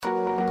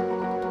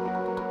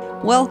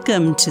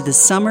Welcome to the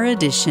summer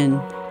edition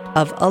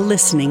of A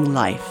Listening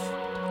Life.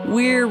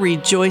 We're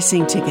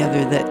rejoicing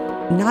together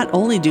that not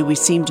only do we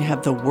seem to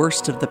have the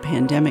worst of the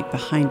pandemic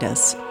behind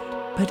us,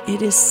 but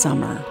it is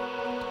summer,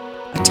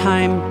 a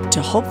time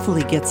to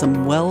hopefully get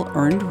some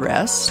well-earned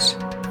rest,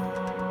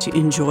 to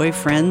enjoy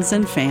friends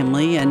and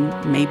family, and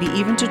maybe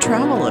even to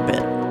travel a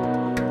bit.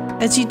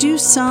 As you do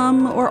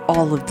some or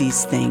all of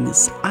these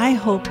things, I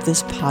hope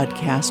this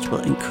podcast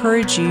will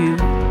encourage you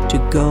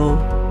to go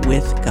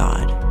with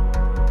God,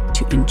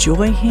 to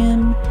enjoy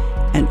Him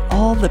and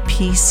all the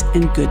peace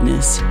and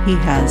goodness He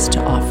has to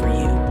offer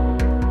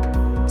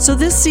you. So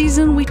this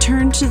season we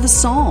turn to the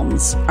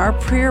Psalms, our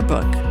prayer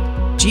book,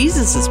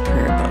 Jesus'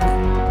 prayer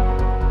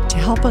book, to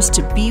help us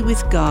to be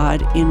with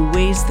God in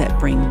ways that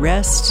bring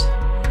rest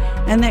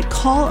and that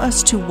call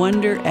us to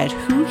wonder at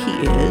who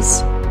He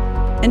is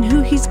and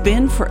who He's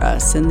been for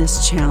us in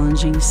this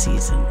challenging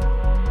season.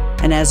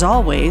 And as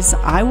always,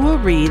 I will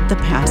read the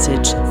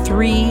passage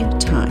 3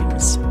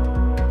 times,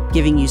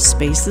 giving you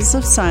spaces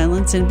of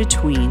silence in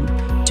between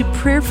to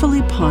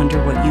prayerfully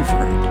ponder what you've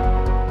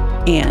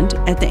heard. And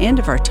at the end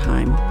of our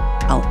time,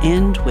 I'll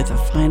end with a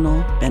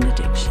final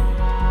benediction.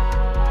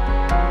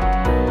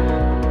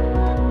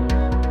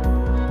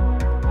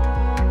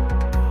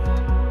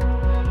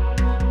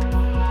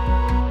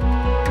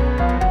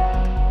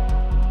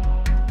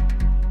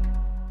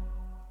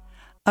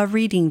 A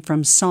reading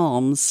from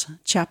Psalms,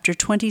 chapter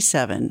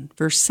 27,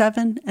 verse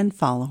 7 and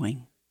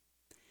following.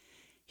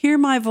 Hear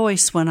my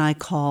voice when I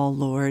call,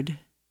 Lord.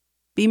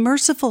 Be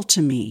merciful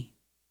to me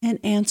and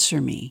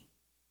answer me.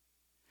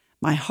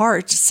 My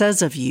heart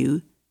says of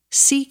you,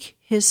 seek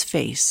His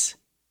face.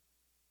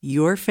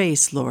 Your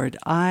face, Lord,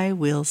 I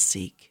will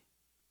seek.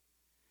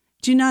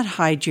 Do not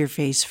hide your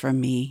face from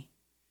me.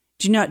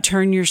 Do not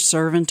turn your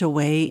servant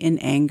away in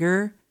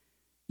anger.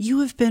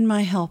 You have been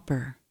my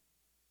helper.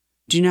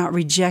 Do not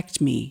reject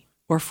me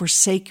or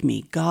forsake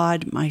me,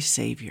 God my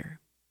Savior.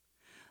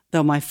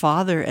 Though my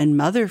father and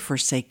mother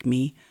forsake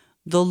me,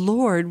 the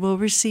Lord will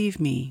receive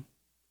me.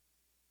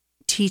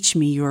 Teach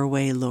me your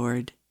way,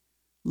 Lord.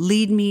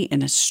 Lead me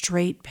in a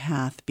straight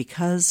path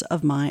because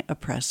of my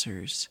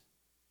oppressors.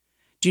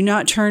 Do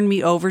not turn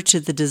me over to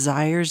the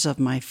desires of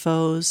my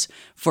foes,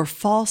 for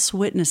false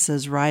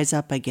witnesses rise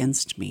up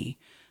against me,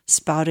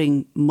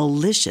 spouting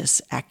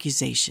malicious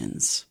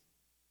accusations.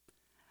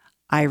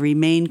 I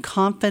remain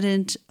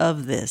confident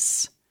of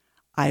this.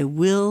 I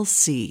will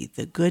see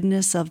the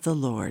goodness of the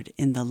Lord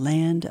in the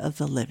land of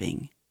the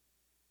living.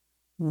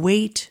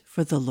 Wait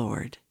for the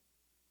Lord.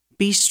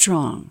 Be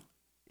strong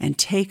and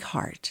take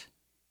heart,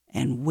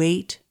 and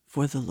wait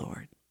for the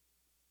Lord.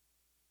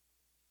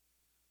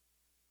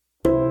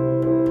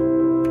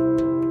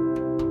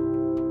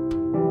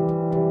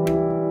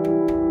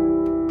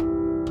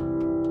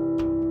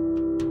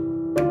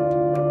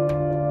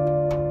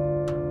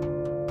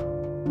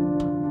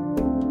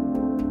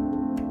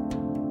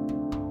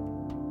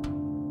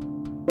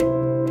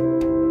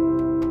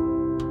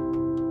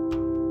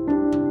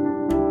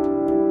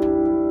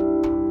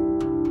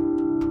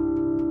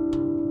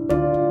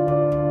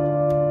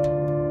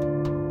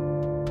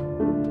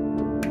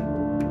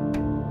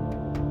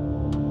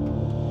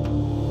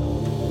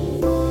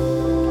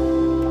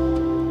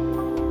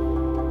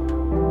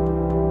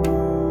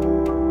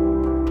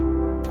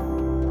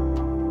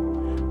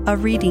 A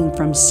reading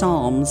from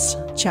Psalms,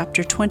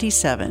 chapter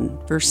 27,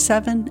 verse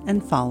 7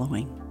 and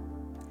following.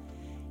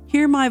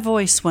 Hear my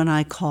voice when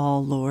I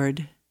call,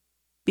 Lord.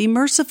 Be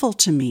merciful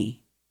to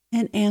me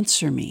and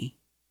answer me.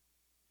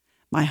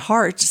 My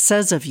heart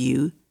says of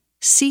you,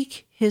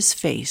 seek His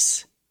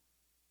face.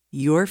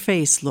 Your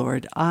face,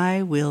 Lord,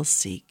 I will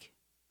seek.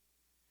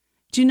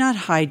 Do not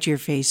hide your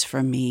face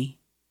from me.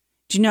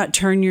 Do not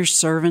turn your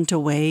servant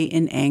away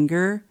in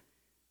anger.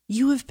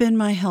 You have been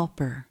my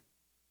helper.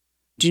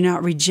 Do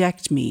not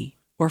reject me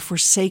or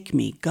forsake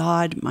me,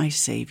 God my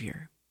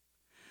Savior.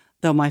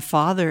 Though my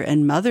father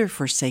and mother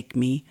forsake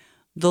me,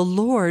 the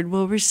Lord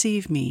will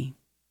receive me.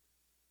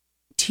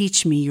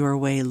 Teach me your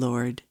way,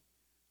 Lord.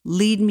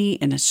 Lead me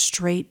in a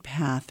straight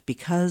path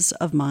because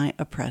of my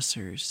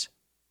oppressors.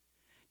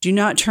 Do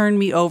not turn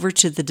me over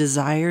to the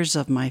desires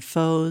of my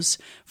foes,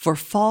 for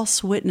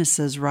false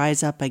witnesses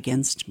rise up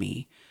against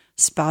me,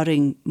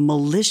 spouting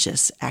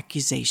malicious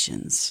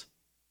accusations.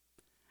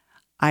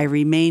 I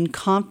remain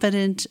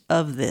confident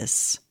of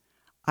this.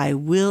 I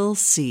will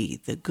see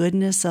the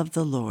goodness of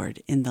the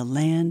Lord in the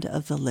land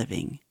of the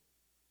living.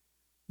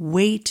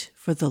 Wait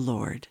for the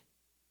Lord.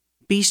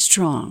 Be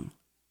strong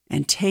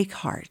and take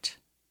heart,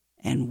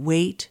 and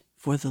wait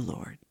for the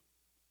Lord.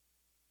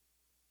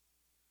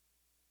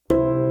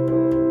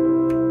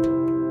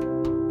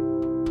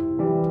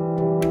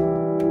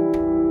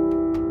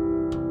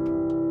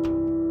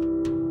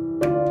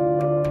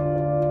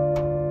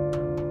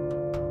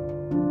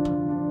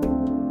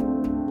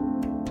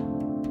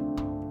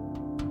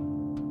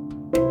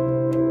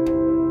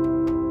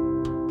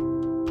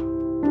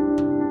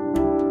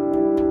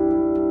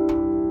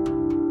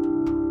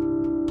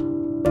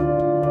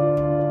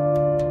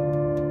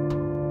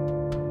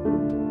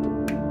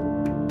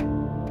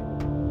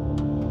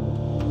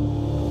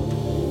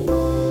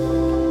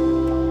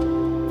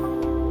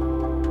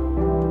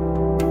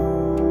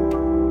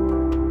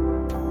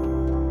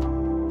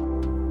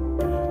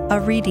 A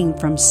reading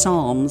from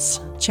Psalms,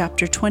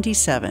 chapter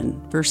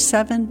 27, verse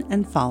 7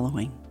 and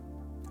following.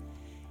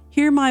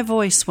 Hear my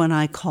voice when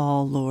I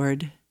call,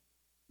 Lord.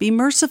 Be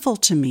merciful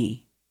to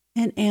me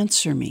and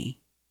answer me.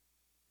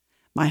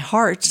 My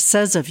heart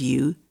says of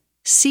you,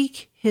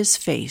 seek his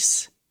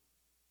face.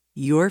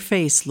 Your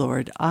face,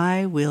 Lord,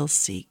 I will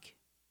seek.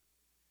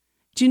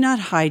 Do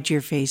not hide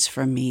your face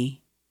from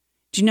me.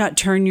 Do not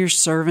turn your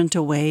servant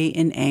away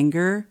in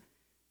anger.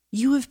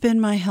 You have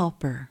been my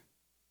helper.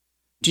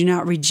 Do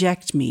not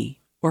reject me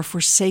or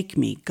forsake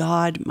me,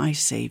 God, my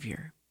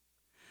Savior.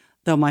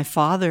 Though my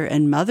father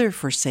and mother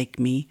forsake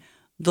me,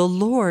 the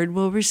Lord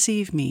will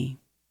receive me.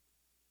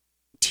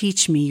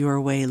 Teach me your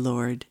way,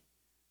 Lord.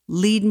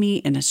 Lead me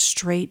in a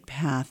straight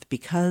path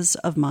because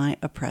of my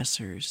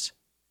oppressors.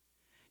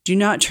 Do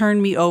not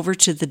turn me over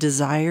to the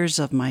desires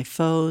of my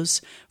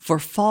foes, for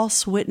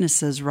false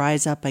witnesses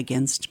rise up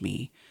against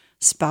me,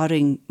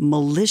 spouting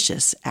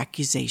malicious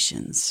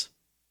accusations.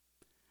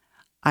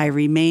 I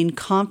remain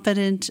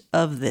confident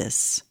of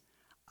this.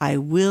 I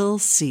will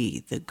see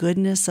the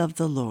goodness of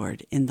the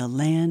Lord in the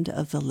land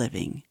of the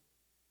living.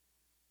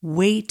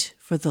 Wait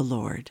for the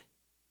Lord.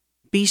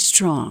 Be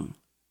strong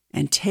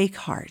and take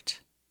heart,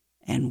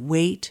 and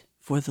wait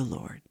for the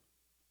Lord.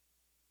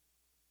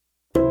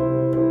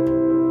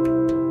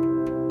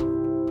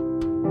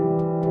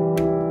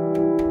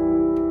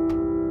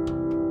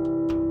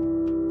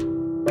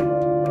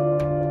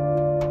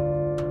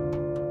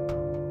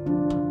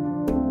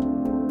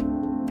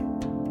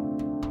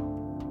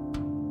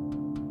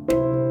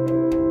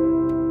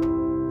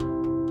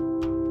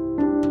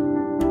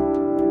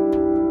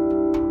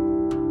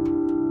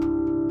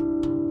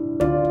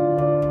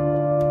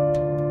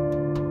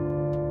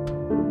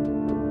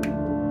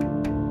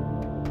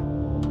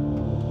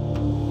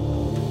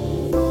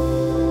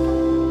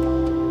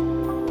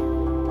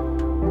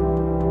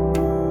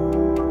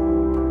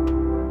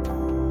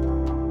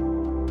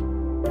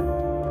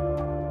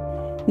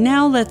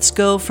 Now let's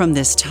go from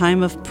this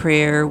time of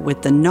prayer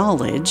with the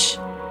knowledge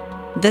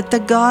that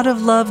the God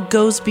of love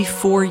goes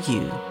before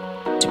you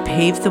to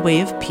pave the way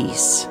of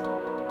peace,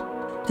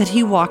 that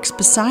he walks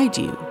beside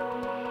you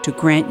to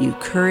grant you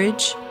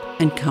courage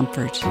and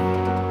comfort,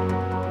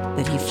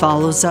 that he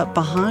follows up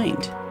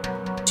behind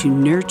to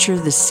nurture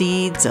the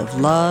seeds of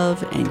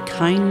love and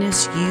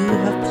kindness you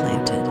have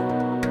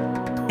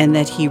planted, and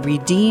that he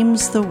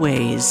redeems the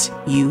ways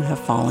you have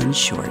fallen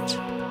short.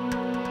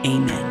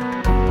 Amen.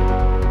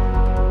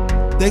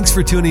 Thanks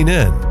for tuning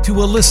in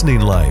to A Listening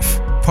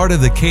Life, part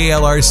of the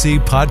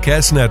KLRC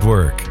Podcast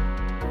Network.